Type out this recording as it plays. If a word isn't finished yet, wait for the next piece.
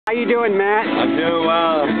How you doing, Matt? I'm doing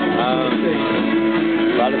well. A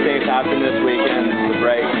lot of things happened this weekend. The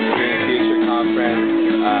Bright Green Future Conference,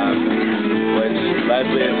 which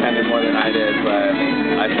Leslie attended more than I did, but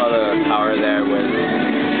I saw the power there with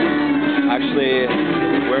actually,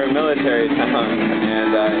 we're a military town,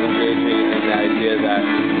 and engaging in the idea that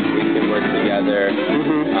we can work together.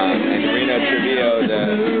 And Rene Trevino,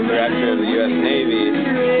 the director of the US Navy,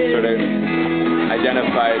 sort of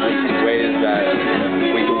identified ways that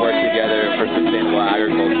we can work together for sustainable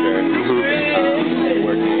agriculture,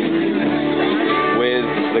 working with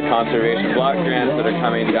the conservation block grants that are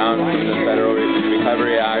coming down from the Federal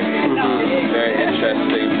Recovery Act. Very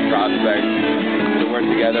interesting prospect to work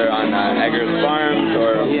together on Eggers Farms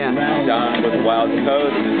or down with the Wild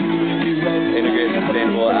Coast and integrate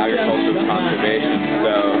sustainable agriculture with conservation.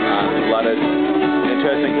 So a lot of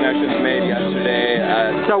interesting connections made yesterday.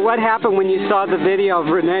 So what happened when you saw the video of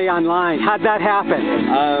Rene online? How'd that happen?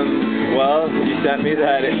 Well, you sent me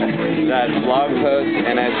that blog post,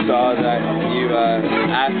 and I saw that you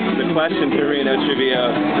asked the question to Rene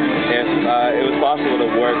Trevino if it was possible to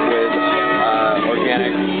work with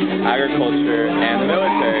organic agriculture and the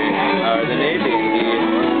military, or the Navy. And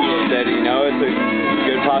he said, you know, it's a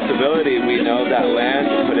good possibility. We know that land,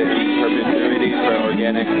 put it in perpetuity for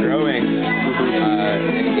organic growing,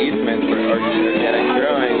 easement for organic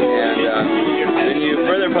growing, and then you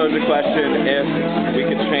further posed the question if we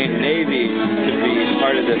could train Navy to be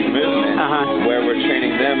part of this movement, where we're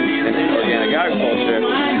training them in organic agriculture.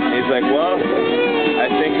 And he's like, well, I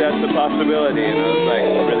think that's a possibility, and I was like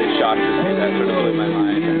really shocked to see that. Sort of blew my mind.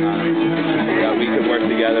 That we could work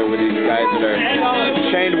together with these guys that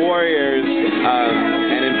are trained warriors,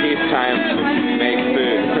 and in peacetime make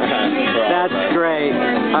food. That's great.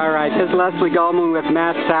 All right, this is Leslie Goldman with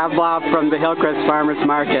Matt Savlov from the Hillcrest Farmers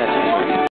Market.